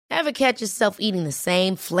Ever catch yourself eating the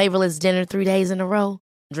same flavorless dinner 3 days in a row?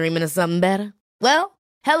 Dreaming of something better? Well,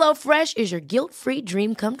 HelloFresh is your guilt-free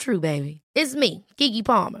dream come true, baby. It's me, Keke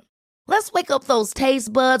Palmer. Let's wake up those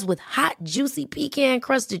taste buds with hot, juicy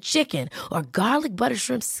pecan-crusted chicken or garlic butter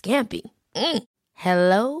shrimp scampi.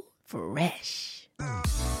 Hello Fresh.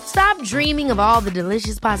 Stop dreaming of all the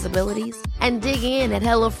delicious possibilities and dig in at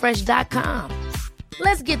HelloFresh.com.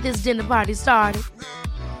 Let's get this dinner party started.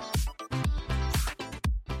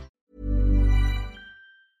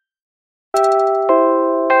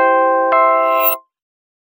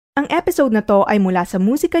 Ang episode na to ay mula sa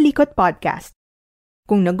Musikalikot Podcast.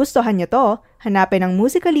 Kung nagustuhan niyo to, hanapin ang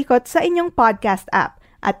Musikalikot sa inyong podcast app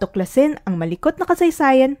at tuklasin ang malikot na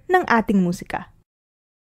kasaysayan ng ating musika.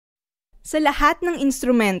 Sa lahat ng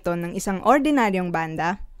instrumento ng isang ordinaryong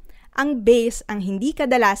banda, ang bass ang hindi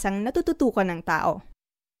kadalasang natututukan ng tao.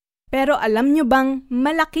 Pero alam niyo bang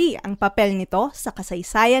malaki ang papel nito sa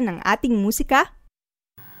kasaysayan ng ating musika?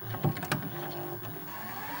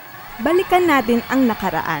 Balikan natin ang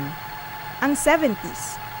nakaraan, ang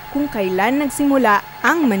 70s, kung kailan nagsimula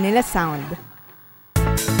ang Manila Sound.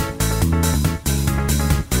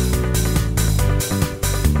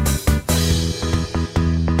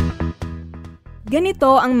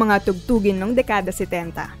 Ganito ang mga tugtugin ng dekada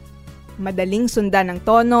 70. Madaling sundan ng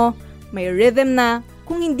tono, may rhythm na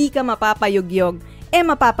kung hindi ka mapapayugyog,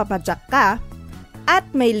 mapapapadyak ka, at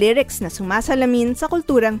may lyrics na sumasalamin sa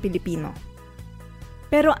kulturang Pilipino.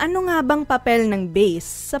 Pero ano nga bang papel ng bass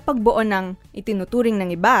sa pagbuo ng itinuturing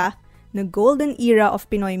ng iba na golden era of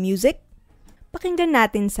Pinoy music? Pakinggan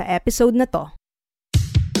natin sa episode na to.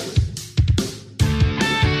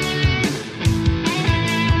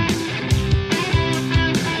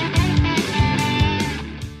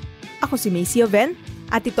 Ako si Macy Oven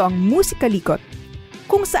at ito ang Musikalikot,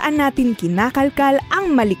 kung saan natin kinakalkal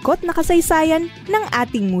ang malikot na kasaysayan ng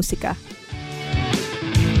ating musika.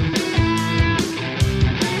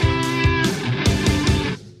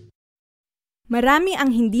 Marami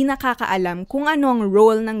ang hindi nakakaalam kung ano ang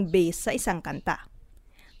role ng bass sa isang kanta.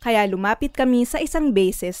 Kaya lumapit kami sa isang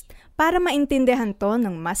bassist para maintindihan to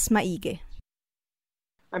ng mas maigi.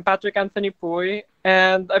 I'm Patrick Anthony Puy,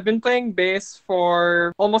 and I've been playing bass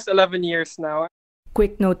for almost 11 years now.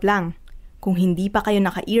 Quick note lang, kung hindi pa kayo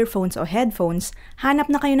naka-earphones o headphones, hanap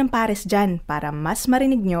na kayo ng pares dyan para mas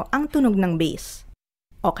marinig nyo ang tunog ng bass.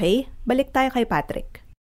 Okay, balik tayo kay Patrick.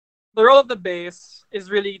 The role of the bass is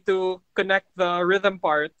really to connect the rhythm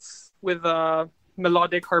parts with the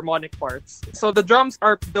melodic harmonic parts. So the drums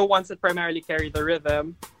are the ones that primarily carry the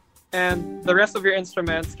rhythm, and the rest of your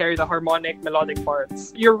instruments carry the harmonic melodic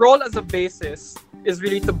parts. Your role as a bassist is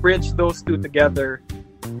really to bridge those two together.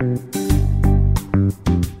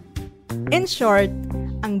 In short,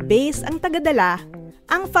 ang bass ang tagadala,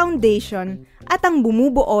 ang foundation, at ang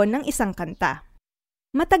bumubuo ng isang kanta.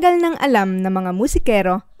 Matagal nang alam ng mga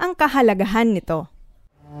musikero ang kahalagahan nito.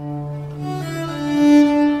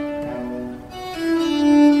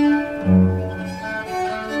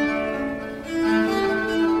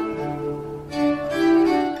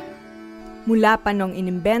 Mula pa nung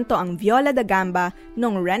inimbento ang viola da gamba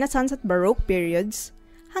noong Renaissance at Baroque periods,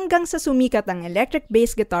 hanggang sa sumikat ang electric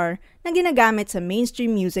bass guitar na ginagamit sa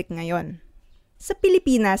mainstream music ngayon. Sa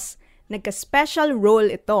Pilipinas, nagka-special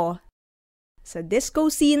role ito sa disco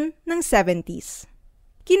scene ng 70s.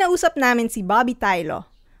 Kinausap namin si Bobby Tylo,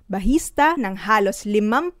 bahista ng halos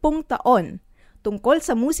 50 taon, tungkol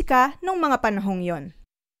sa musika nung mga panahong yon.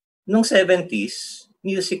 Nung 70s,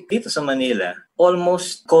 music dito sa Manila,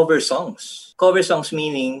 almost cover songs. Cover songs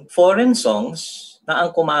meaning foreign songs na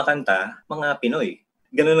ang kumakanta, mga Pinoy.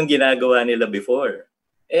 Ganun ang ginagawa nila before.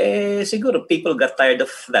 Siguro people got tired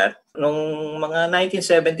of that. Nung mga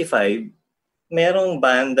 1975, merong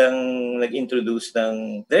bandang nag-introduce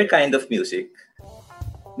ng their kind of music,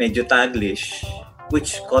 medyo taglish,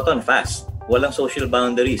 which caught on fast. Walang social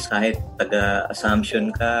boundaries, kahit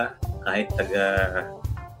taga-Assumption ka, kahit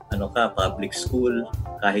public school,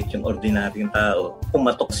 kahit yung ordinaryong tao,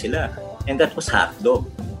 pumatok sila. And that was Hotdog.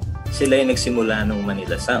 Sila yung nagsimula ng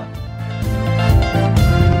Manila Sound.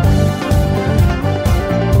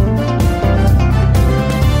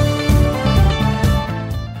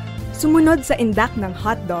 Sumunod sa indak ng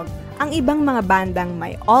Hotdog ang ibang mga bandang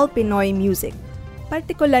may all-Pinoy music,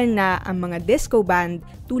 partikular na ang mga disco band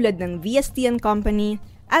tulad ng VST and Company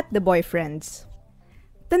at The Boyfriends.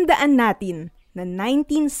 Tandaan natin na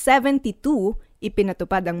 1972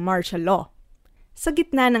 ipinatupad ang martial law. Sa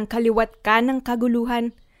gitna ng kaliwat kanang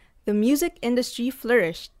kaguluhan, the music industry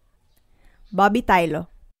flourished. Bobby Tylo.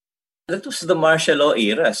 That was the martial law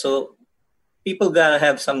era, so people gotta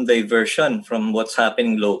have some diversion from what's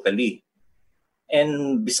happening locally.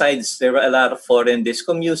 And besides, there were a lot of foreign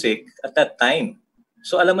disco music at that time.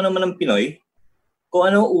 So alam mo naman ng Pinoy,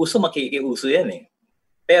 kung ano uso, makikiuso yan eh.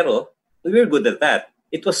 Pero we were good at that.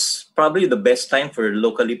 It was probably the best time for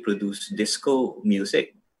locally produced disco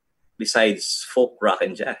music, besides folk, rock,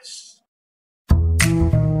 and jazz.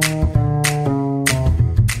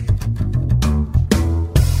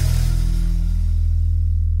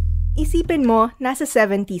 Isipin mo, nasa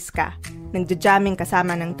 70s ka. Nagja-jamming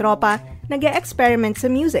kasama ng tropa, nag-e-experiment sa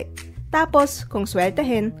music. Tapos, kung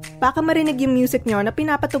sweltehin, baka marinig yung music nyo na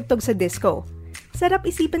pinapatugtog sa disco. Sarap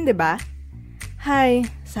isipin, di ba? Hay,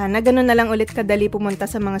 sana ganun na lang ulit kadali pumunta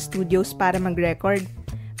sa mga studios para mag-record.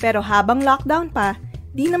 Pero habang lockdown pa,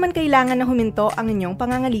 di naman kailangan na huminto ang inyong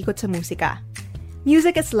pangangalikot sa musika.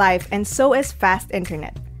 Music is life and so is fast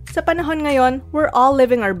internet. Sa panahon ngayon, we're all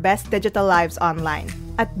living our best digital lives online.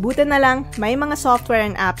 At buti na lang, may mga software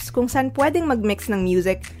and apps kung saan pwedeng mag-mix ng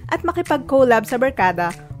music at makipag-collab sa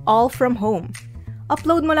barkada all from home.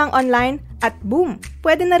 Upload mo lang online at boom,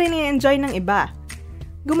 pwede na rin i-enjoy ng iba.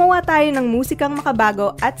 Gumawa tayo ng musikang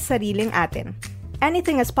makabago at sariling atin.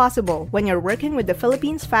 Anything is possible when you're working with the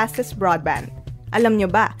Philippines' fastest broadband. Alam nyo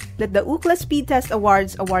ba that the Ookla Speed Test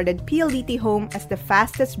Awards awarded PLDT Home as the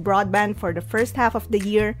fastest broadband for the first half of the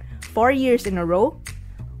year, 4 years in a row?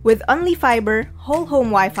 With Only Fiber, whole home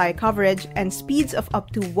Wi-Fi coverage, and speeds of up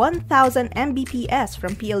to 1,000 Mbps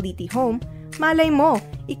from PLDT Home, malay mo,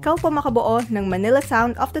 ikaw pa makabuo ng Manila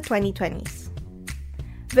Sound of the 2020s.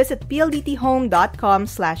 Visit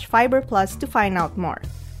pldthome.com/fiberplus to find out more.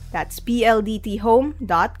 That's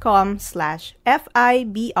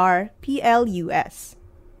pldthome.com/fiberplus.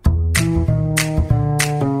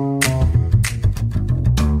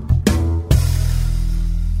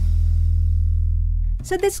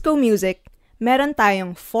 Sa disco music, meron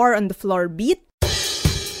tayong 4-on-the-floor beat,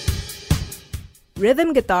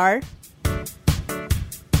 rhythm guitar,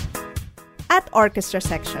 at orchestra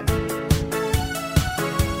section.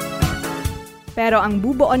 Pero ang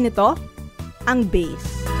bubuon nito, ang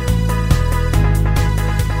bass.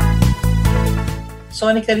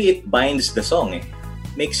 Sonically, it binds the song eh.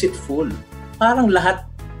 Makes it full. Parang lahat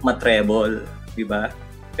matreble, di ba?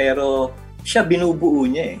 Pero siya binubuo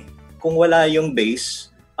niya eh. Kung wala yung bass,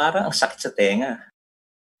 parang ang sakit sa tenga.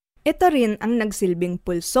 Ito rin ang nagsilbing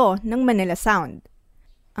pulso ng Manila Sound.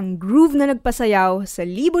 Ang groove na nagpasayaw sa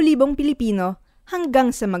libo-libong Pilipino hanggang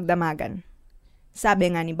sa magdamagan. Sabi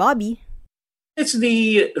nga ni Bobby, it's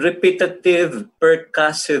the repetitive,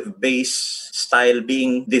 percussive bass style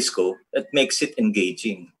being disco that makes it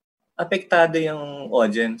engaging. Apektado yung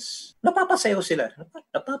audience. Napapasayaw sila.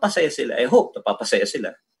 Napapasaya sila. I hope napapasaya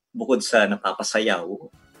sila. Bukod sa napapasayaw.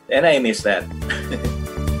 And I miss that.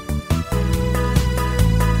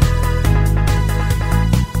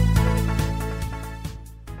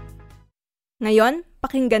 Ngayon,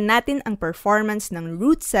 pakinggan natin ang performance ng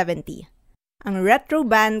Route 70, ang retro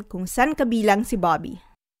band kung saan kabilang si Bobby.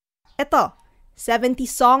 Ito, 70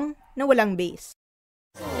 song na walang bass.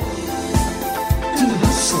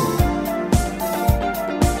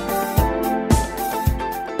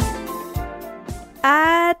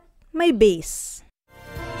 At may bass.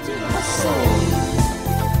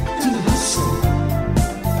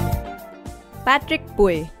 Patrick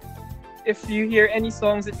Puy. If you hear any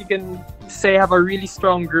songs that you can say have a really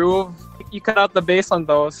strong groove, you cut out the bass on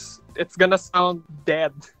those, it's gonna sound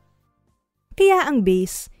dead. Kaya ang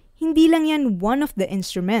bass, hindi lang yan one of the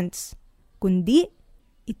instruments, kundi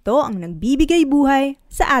ito ang nagbibigay buhay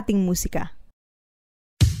sa ating musika.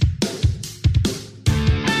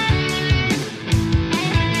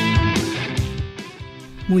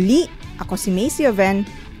 Muli, ako si Macy Oven,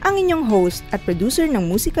 ang inyong host at producer ng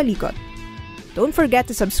Musikalikot. Don't forget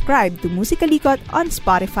to subscribe to Musikalikot on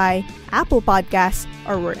Spotify, Apple Podcasts,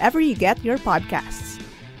 or wherever you get your podcasts.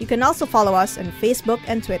 You can also follow us on Facebook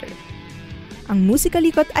and Twitter. Ang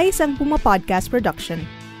Musikalikot ay isang Puma Podcast production.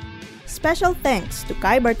 Special thanks to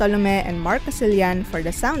Kai Bartolome and Mark Casilian for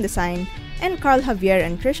the sound design, and Carl Javier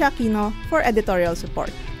and Trisha Aquino for editorial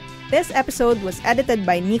support. This episode was edited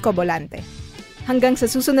by Nico Bolante. Hanggang sa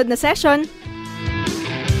susunod na session!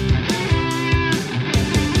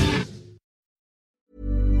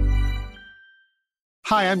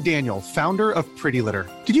 Hi, I'm Daniel, founder of Pretty Litter.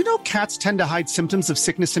 Did you know cats tend to hide symptoms of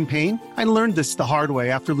sickness and pain? I learned this the hard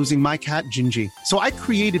way after losing my cat, Gingy. So I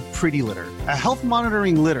created Pretty Litter, a health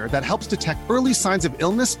monitoring litter that helps detect early signs of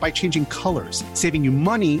illness by changing colors, saving you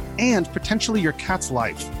money and potentially your cat's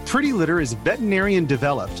life. Pretty Litter is veterinarian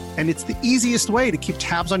developed, and it's the easiest way to keep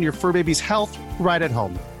tabs on your fur baby's health right at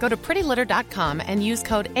home. Go to prettylitter.com and use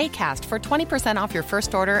code ACAST for 20% off your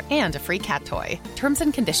first order and a free cat toy. Terms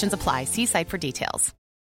and conditions apply. See site for details.